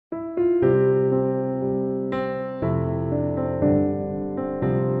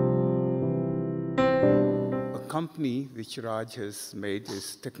company which Raj has made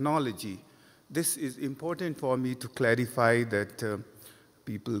is technology. This is important for me to clarify that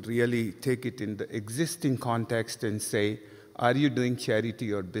people really take it in the existing context and say, are you doing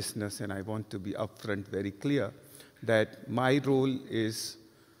charity or business? And I want to be upfront very clear that my role is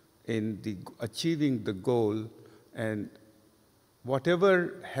in achieving the goal, and whatever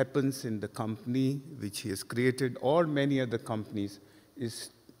happens in the company which he has created or many other companies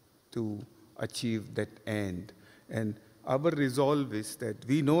is to achieve that end. And our resolve is that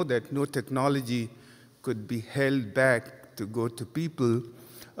we know that no technology could be held back to go to people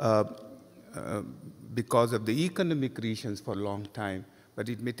because of the economic reasons for a long time, but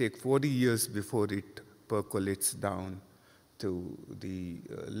it may take 40 years before it percolates down to the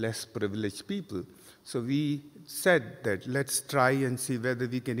less privileged people. So we said that let's try and see whether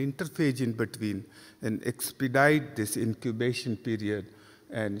we can interface in between and expedite this incubation period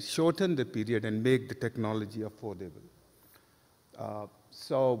and shorten the period and make the technology affordable.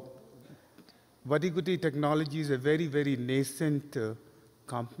 So Vattikuti Technology is a very, very nascent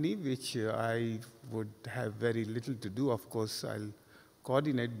company, which I would have very little to do. Of course, I'll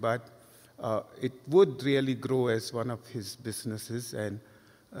coordinate, but it would really grow as one of his businesses. And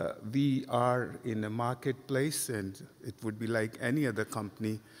we are in a marketplace, and it would be like any other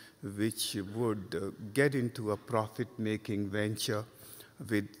company which would get into a profit-making venture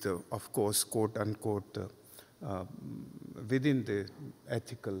with, of course, quote-unquote, within the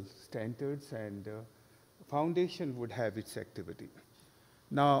ethical standards, and foundation would have its activity.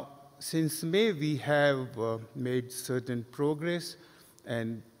 Now, since May, we have made certain progress,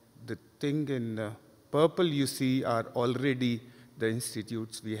 and the thing in purple you see are already the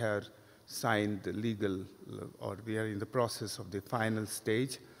institutes we have signed the legal, or we are in the process of the final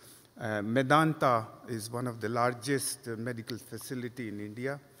stage. Medanta is one of the largest medical facility in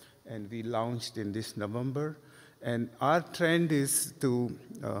India, and we launched in this November. And our trend is to,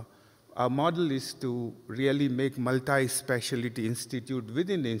 our model is to really make multi-specialty institute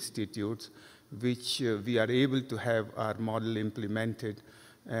within institutes, which we are able to have our model implemented.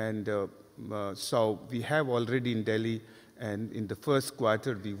 And so we have already in Delhi, and in the first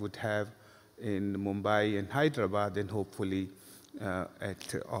quarter we would have in Mumbai and Hyderabad, and hopefully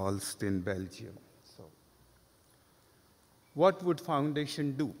at Alston, Belgium. So what would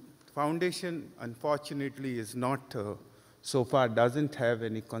foundation do? Foundation, unfortunately, is not, so far doesn't have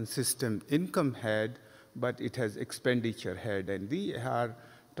any consistent income head, but it has expenditure head. And we are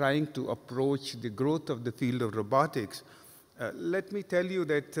trying to approach the growth of the field of robotics. Let me tell you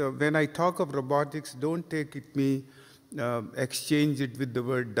that when I talk of robotics, don't take it me, exchange it with the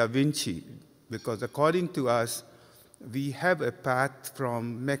word Da Vinci, because according to us, we have a path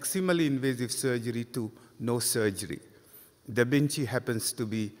from maximally invasive surgery to no surgery. Da Vinci happens to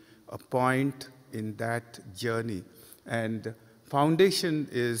be a point in that journey. And foundation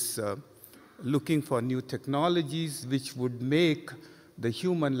is looking for new technologies which would make the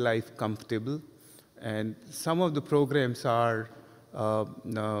human life comfortable. And some of the programs are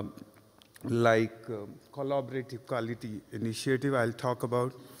like collaborative quality initiative I'll talk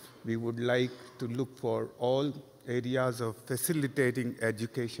about. We would like to look for all areas of facilitating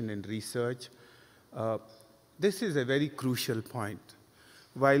education and research. This is a very crucial point.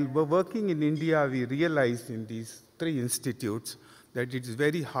 While we're working in India, we realized in these 3 institutes that it's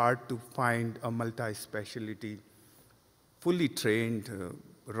very hard to find a multi-specialty, fully trained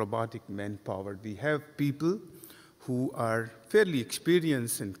robotic manpower. We have people who are fairly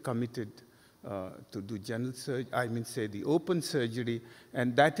experienced and committed to do general surgery, the open surgery,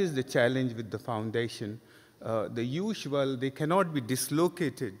 and that is the challenge with the foundation. The usual, they cannot be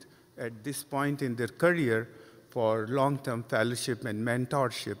dislocated at this point in their career for long-term fellowship and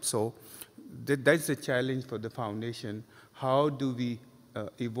mentorship. So that's the challenge for the foundation. How do we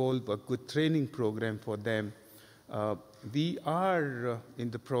evolve a good training program for them? We are in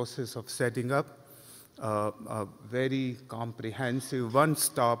the process of setting up a very comprehensive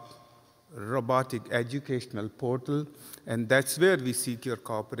one-stop robotic educational portal, and that's where we seek your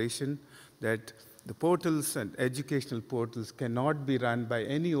cooperation, that the portals and educational portals cannot be run by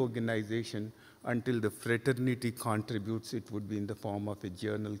any organization until the fraternity contributes. It would be in the form of a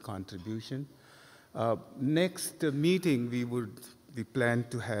journal contribution. Next meeting we plan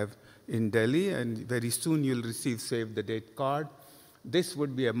to have in Delhi, and very soon you'll receive Save the Date card. This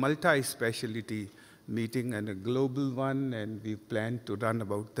would be a multi-specialty meeting and a global one, and we plan to run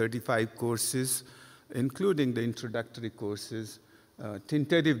about 35 courses, including the introductory courses.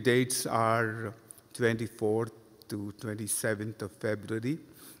 Tentative dates are 24th to 27th of February.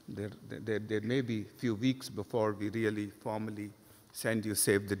 There may be a few weeks before we really formally send you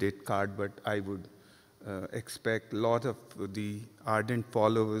Save the Date card, but I would expect a lot of the ardent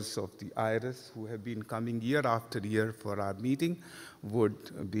followers of the IRUS who have been coming year after year for our meeting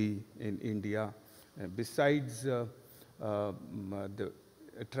would be in India. Besides the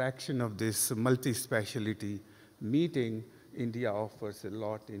attraction of this multi-specialty meeting, India offers a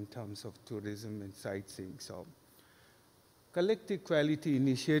lot in terms of tourism and sightseeing. So, collective quality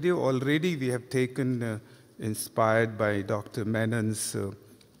initiative already we have taken, inspired by Dr. Menon's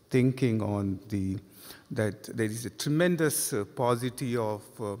thinking on that there is a tremendous paucity of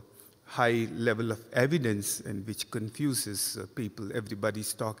high level of evidence, and which confuses people.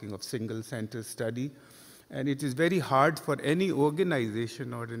 Everybody's talking of single center study, and it is very hard for any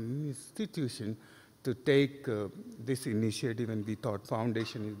organization or an institution to take this initiative, and we thought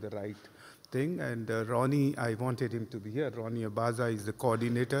foundation is the right thing. And Ronnie, I wanted him to be here. Ronnie Abaza is the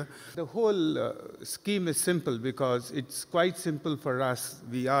coordinator. The whole scheme is simple because it's quite simple for us.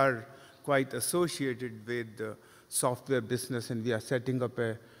 We are quite associated with the software business, and we are setting up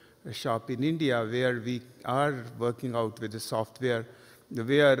a shop in India where we are working out with the software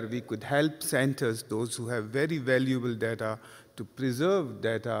where we could help centers, those who have very valuable data, to preserve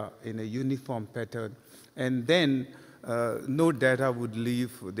data in a uniform pattern, and then no data would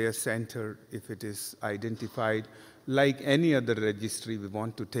leave their center if it is identified. Like any other registry, we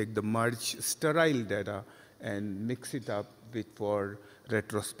want to take the merged sterile data and mix it up for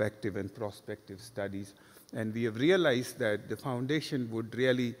retrospective and prospective studies. And we have realized that the foundation would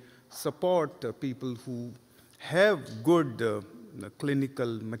really support people who have good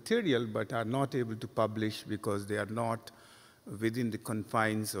clinical material but are not able to publish because they are not within the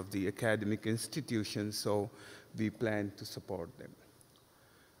confines of the academic institutions. So we plan to support them.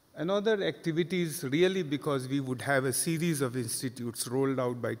 Another activity is really because we would have a series of institutes rolled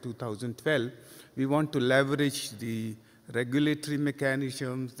out by 2012. We want to leverage the regulatory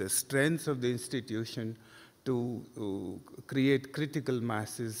mechanisms, the strengths of the institution to create critical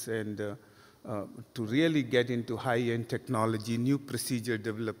masses and to really get into high-end technology, new procedure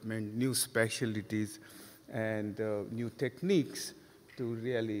development, new specialties, and new techniques to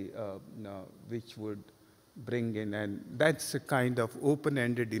really, which would bring in. And that's a kind of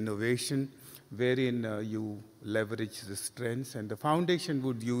open-ended innovation wherein you leverage the strengths, and the foundation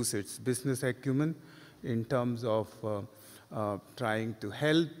would use its business acumen in terms of trying to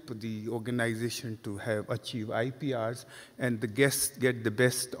help the organization to achieve IPRs and the guests get the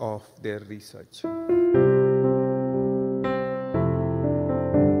best of their research.